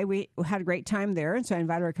anyway, we had a great time there. And so I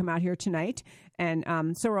invited her to come out here tonight.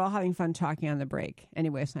 And so we're all having fun talking on the break.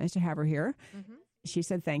 Anyway, it's nice to have her here. Mm-hmm. She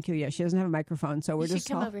said thank you. Yeah, she doesn't have a microphone, so we're You just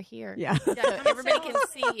should come over here. Yeah, so everybody can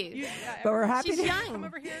see you. but we're happy. She's to young. Come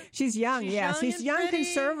over here. She's young. She's Yeah, young she's and young pretty.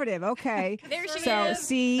 conservative. Okay. There she So is.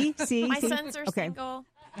 see. My see. sons are Okay. single.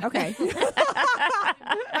 Okay.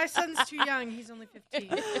 My son's too young. He's only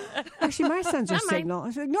 15. Actually, my sons are signal.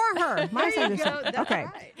 I said, ignore her. My There sons you are go. signal. That's Okay.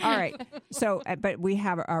 right. All right. So, but we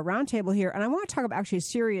have a round table here, and I want to talk about actually a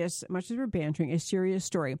serious, much as we're bantering, a serious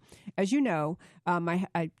story. As you know,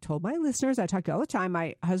 I told my listeners, I talk to you all the time,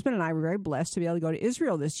 my husband and I were very blessed to be able to go to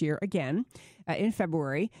Israel this year again in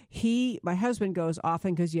February. My husband goes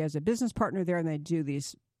often because he has a business partner there, and they do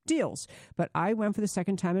these deals. But I went for the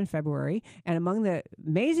second time in February, and among the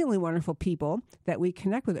amazingly wonderful people that we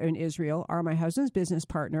connect with in Israel are my husband's business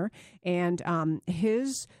partner and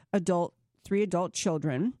his three adult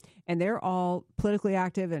children, and they're all politically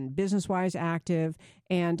active and business-wise active,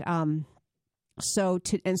 and the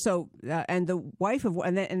wife of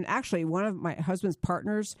and actually one of my husband's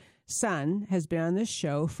partner's son has been on this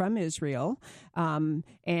show from Israel,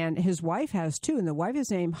 and his wife has too, and the wife is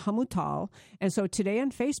named Hamutal. And so today on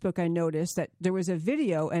Facebook I noticed that there was a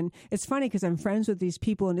video, and it's funny because I'm friends with these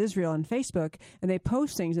people in Israel on Facebook, and they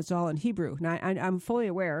post things, it's all in Hebrew. Now I'm fully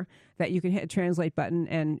aware that you can hit a translate button,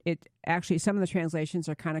 and it actually, some of the translations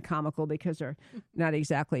are kind of comical because they're not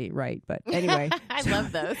exactly right, but anyway. I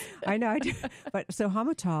love those. I know I do. But so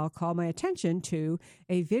Hamutal called my attention to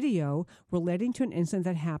a video relating to an incident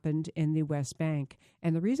that happened in the West Bank.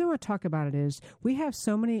 And the reason I want to talk about it is we have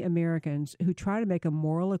so many Americans who try to make a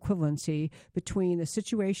moral equivalency between the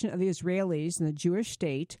situation of the Israelis and the Jewish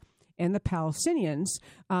state and the Palestinians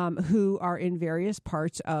who are in various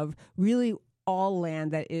parts of really all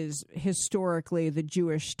land that is historically the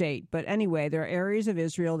Jewish state. But anyway, there are areas of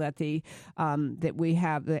Israel that the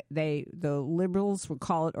liberals would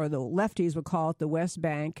call it, or the lefties would call it, the West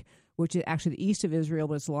Bank, which is actually the east of Israel,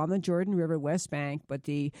 but it's along the Jordan River, West Bank. But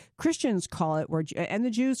the Christians call it, and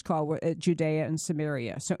the Jews call it Judea and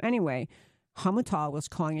Samaria. So anyway, Hamutal was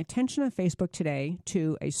calling attention on Facebook today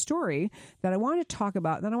to a story that I want to talk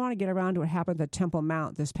about. Then I want to get around to what happened at Temple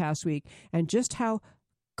Mount this past week and just how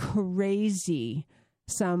crazy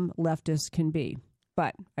some leftists can be.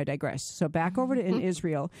 But I digress. So back over to in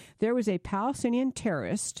Israel, there was a Palestinian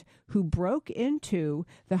terrorist who broke into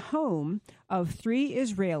the home of three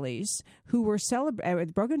Israelis who were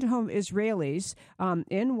broke into home Israelis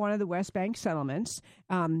in one of the West Bank settlements,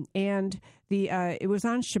 and it was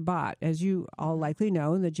on Shabbat, as you all likely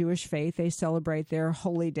know. In the Jewish faith, they celebrate their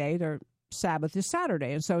holy day, their Sabbath is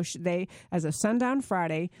Saturday, and so they, as a sundown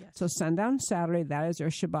Friday, so sundown Saturday, that is their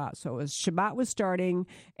Shabbat. So Shabbat was starting,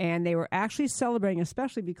 and they were actually celebrating,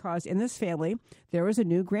 especially because in this family there was a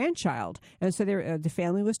new grandchild, and so the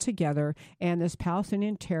family was together, and this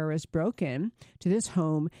Palestinian terrorist broke in to this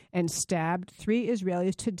home and stabbed three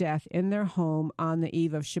Israelis to death in their home on the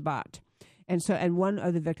eve of Shabbat. And one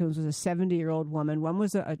of the victims was a 70-year-old woman. One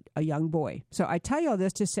was a young boy. So I tell you all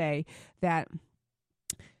this to say that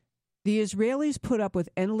the Israelis put up with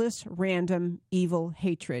endless, random, evil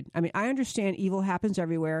hatred. I mean, I understand evil happens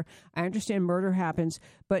everywhere. I understand murder happens.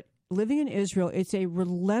 But living in Israel, it's a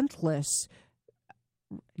relentless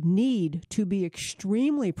need to be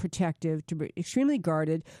extremely protective, to be extremely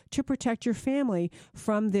guarded, to protect your family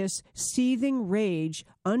from this seething rage,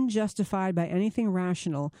 unjustified by anything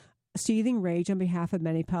rational, seething rage on behalf of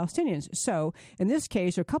many Palestinians. So in this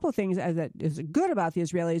case, there are a couple of things that is good about the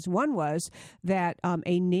Israelis. One was that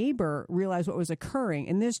a neighbor realized what was occurring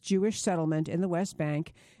in this Jewish settlement in the West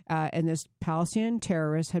Bank, and this Palestinian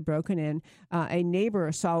terrorist had broken in. A neighbor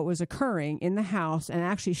saw what was occurring in the house and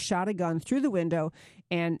actually shot a gun through the window.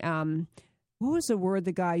 And what was the word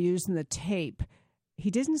the guy used in the tape? He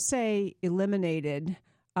didn't say eliminated.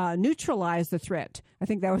 Neutralize the threat. I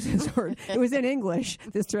think that was his word. It was in English,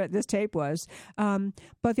 this tape was.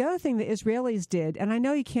 But the other thing the Israelis did, and I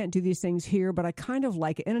know you can't do these things here, but I kind of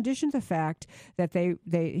like it. In addition to the fact that they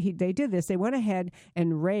did this, they went ahead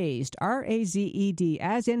and razed, R-A-Z-E-D,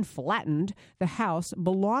 as in flattened, the house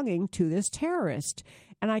belonging to this terrorist.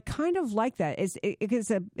 And I kind of like that.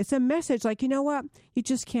 It's a message like, you know what? You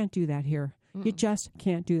just can't do that here. You just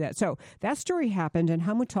can't do that. So that story happened, and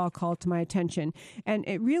Hamutal called to my attention. And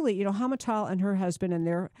it really, Hamutal and her husband,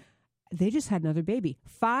 and they just had another baby.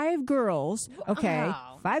 5 girls. Okay.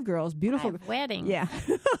 Wow. 5 girls. Beautiful. 5 weddings. Yeah.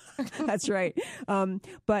 That's right.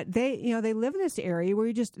 But they live in this area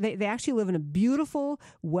where they actually live in a beautiful,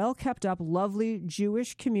 well kept up, lovely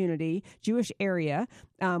Jewish community, Jewish area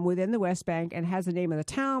within the West Bank, and has the name of the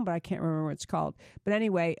town, but I can't remember what it's called. But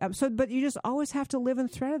anyway, but you just always have to live in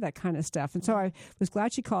threat of that kind of stuff. And so I was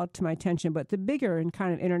glad she called to my attention. But the bigger and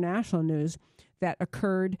kind of international news that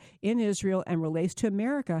occurred in Israel and relates to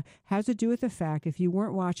America has to do with the fact, if you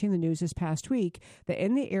weren't watching the news this past week, that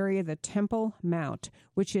in the area of the Temple Mount,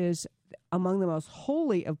 which is among the most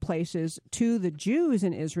holy of places to the Jews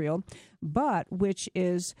in Israel, but which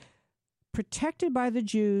is protected by the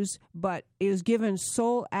Jews, but is given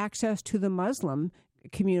sole access to the Muslim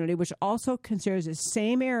community, which also considers the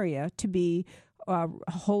same area to be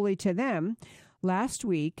holy to them. Last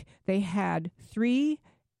week, they had 3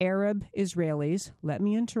 Arab Israelis. Let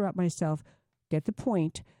me interrupt myself. Get the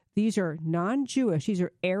point. These are non-Jewish. These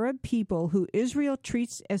are Arab people who Israel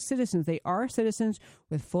treats as citizens. They are citizens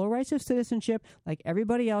with full rights of citizenship like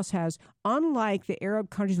everybody else has, unlike the Arab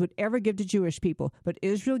countries would ever give to Jewish people. But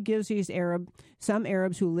Israel gives some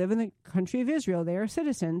Arabs who live in the country of Israel, they are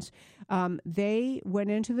citizens. They went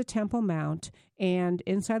into the Temple Mount, and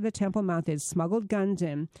inside the Temple Mount, they had smuggled guns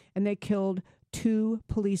in, and they killed 2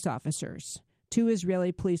 police officers. 2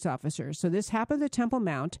 Israeli police officers. So this happened at the Temple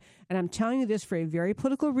Mount, and I'm telling you this for a very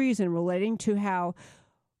political reason relating to how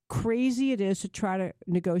crazy it is to try to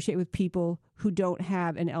negotiate with people who don't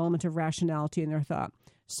have an element of rationality in their thought.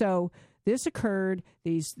 So this occurred,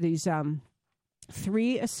 these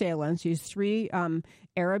 3 assailants, these 3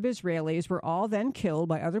 Arab Israelis were all then killed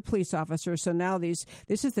by other police officers. So now this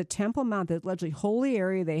is the Temple Mount, the allegedly holy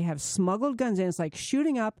area. They have smuggled guns in. It's like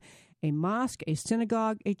shooting up a mosque, a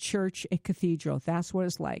synagogue, a church, a cathedral. That's what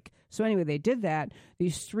it's like. So anyway, they did that.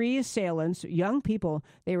 These 3 assailants, young people,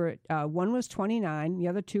 they were one was 29, the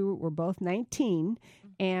other 2 were both 19,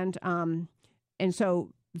 and so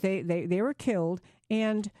they were killed.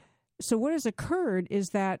 And so what has occurred is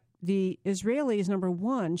that the Israelis, number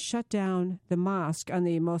one, shut down the mosque on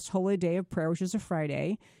the most holy day of prayer, which is a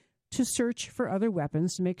Friday, to search for other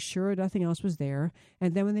weapons to make sure nothing else was there.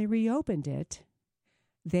 And then when they reopened it,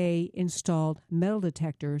 they installed metal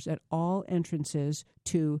detectors at all entrances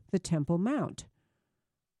to the Temple Mount,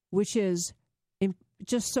 which is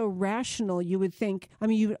just so rational. You would think,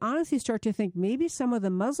 you would honestly start to think maybe some of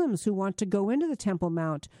the Muslims who want to go into the Temple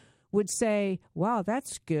Mount would say, wow,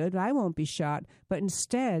 that's good, I won't be shot. But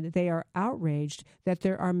instead, they are outraged that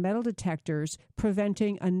there are metal detectors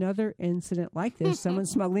preventing another incident like this, someone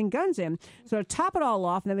smuggling guns in. So to top it all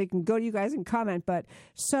off, and then we can go to you guys and comment, but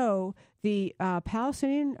so the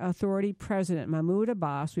Palestinian Authority president, Mahmoud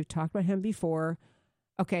Abbas, we've talked about him before,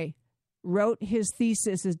 wrote his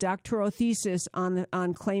thesis, his doctoral thesis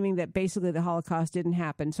on claiming that basically the Holocaust didn't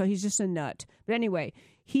happen. So he's just a nut. But anyway,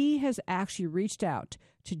 he has actually reached out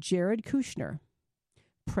to Jared Kushner,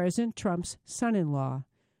 President Trump's son-in-law,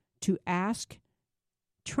 to ask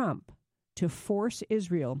Trump to force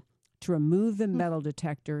Israel to remove the metal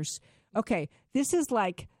detectors. Okay, this is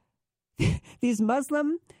like these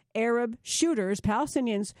Muslim Arab shooters,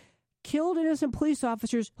 Palestinians, killed innocent police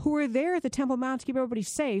officers who were there at the Temple Mount to keep everybody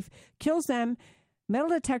safe, kills them, metal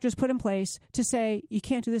detectors put in place to say, you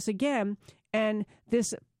can't do this again. And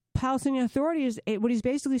this Palestinian Authority what he's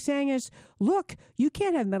basically saying is, look, you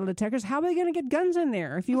can't have metal detectors. How are they going to get guns in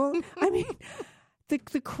there if you won't?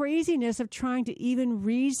 The craziness of trying to even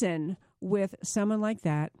reason with someone like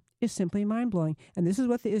that is simply mind-blowing. And this is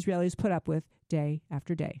what the Israelis put up with day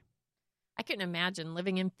after day. I couldn't imagine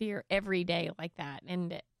living in fear every day like that.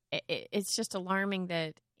 And it's just alarming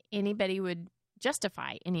that anybody would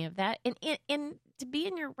justify any of that. And to be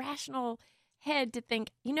in your rational head to think,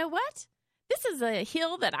 you know what? This is a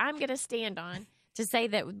hill that I'm going to stand on to say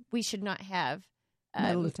that we should not have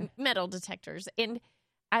metal detectors. And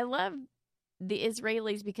I love the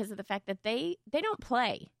Israelis because of the fact that they don't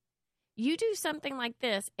play. You do something like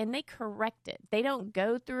this and they correct it. They don't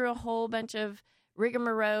go through a whole bunch of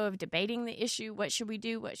rigmarole of debating the issue. What should we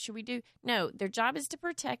do? What should we do? No, their job is to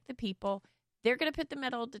protect the people. They're going to put the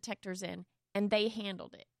metal detectors in, and they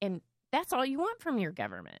handled it. And that's all you want from your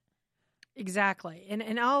government. Exactly.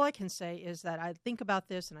 And all I can say is that I think about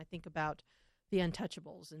this and I think about the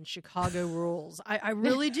Untouchables and Chicago rules. I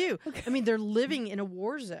really do. I mean, they're living in a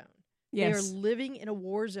war zone. Yes. They're living in a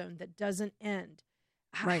war zone that doesn't end.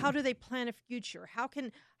 Right. How do they plan a future? How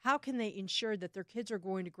can they ensure that their kids are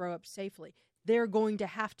going to grow up safely? They're going to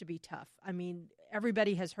have to be tough. I mean,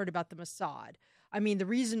 everybody has heard about the Mossad. I mean,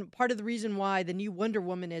 part of the reason why the new Wonder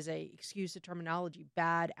Woman is excuse the terminology,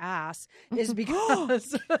 badass, is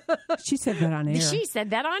because she said that on air. She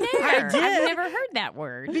said that on air. I did. I've never heard that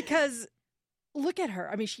word. Because look at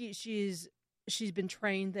her. I mean, she's been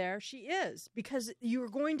trained there. She is, because you're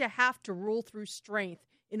going to have to rule through strength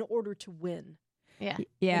in order to win. Yeah.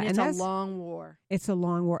 And it's a long war. It's a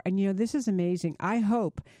long war. And, this is amazing. I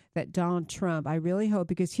hope that Donald Trump, I really hope,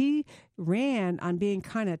 because he ran on being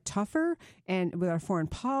kind of tougher and with our foreign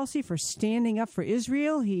policy for standing up for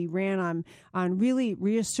Israel. He ran on really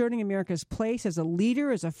reasserting America's place as a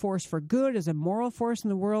leader, as a force for good, as a moral force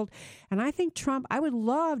in the world. And I think Trump, I would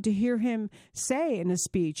love to hear him say in a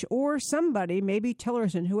speech, or somebody, maybe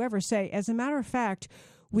Tillerson, whoever, say, as a matter of fact,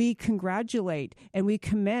 we congratulate and we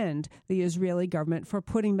commend the Israeli government for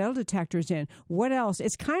putting metal detectors in. What else?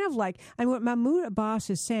 It's kind of like, what Mahmoud Abbas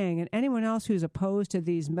is saying, and anyone else who's opposed to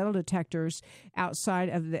these metal detectors outside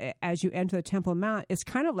of as you enter the Temple Mount, it's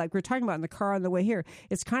kind of like, we're talking about in the car on the way here,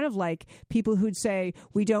 it's kind of like people who'd say,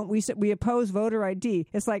 we oppose voter ID.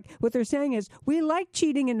 It's like, what they're saying is, we like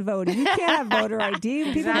cheating in voting. You can't have voter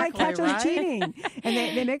ID. People might catch us cheating. And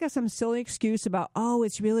they make us some silly excuse about,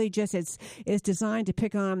 it's really just, it's designed to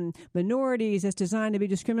pick on minorities. It's designed to be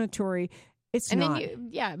discriminatory. It's not.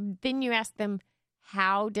 Then you ask them,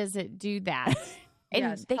 how does it do that? And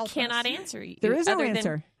Yes, they help cannot us. answer you. There is no other than-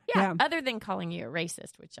 answer. other than calling you a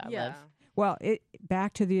racist, which I love. Well,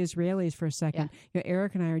 back to the Israelis for a second.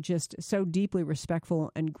 Eric and I are just so deeply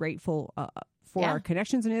respectful and grateful for our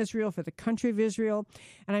connections in Israel, for the country of Israel.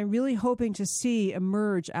 And I'm really hoping to see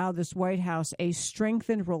emerge out of this White House a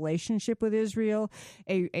strengthened relationship with Israel,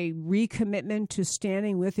 a recommitment to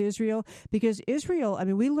standing with Israel. Because Israel,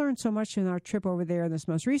 we learned so much in our trip over there, in this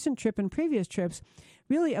most recent trip and previous trips,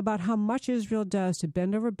 really about how much Israel does to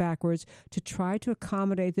bend over backwards to try to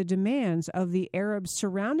accommodate the demands of the Arabs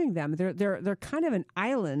surrounding them. They're kind of an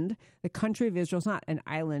island. The country of Israel is not an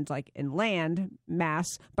island like in land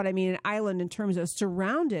mass, but an island in terms of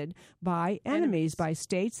surrounded by enemies, by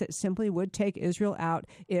states that simply would take Israel out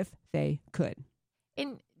if they could.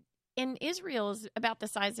 And Israel is about the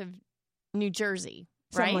size of New Jersey,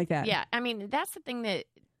 right? Something like that. Yeah. That's the thing that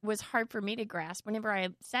was hard for me to grasp whenever I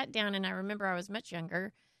sat down, and I remember I was much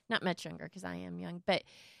younger, not much younger because I am young, but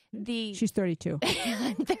she's 32.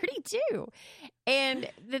 I'm 32. And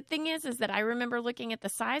the thing is that I remember looking at the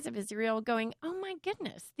size of Israel going, oh my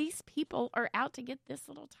goodness, these people are out to get this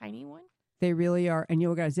little tiny one. They really are. And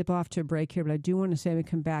we got to zip off to a break here, but I do want to say when we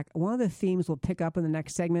come back, one of the themes we'll pick up in the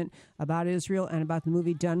next segment about Israel and about the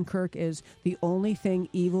movie Dunkirk is the only thing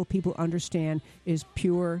evil people understand is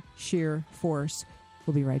pure, sheer force.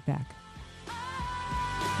 We'll be right back.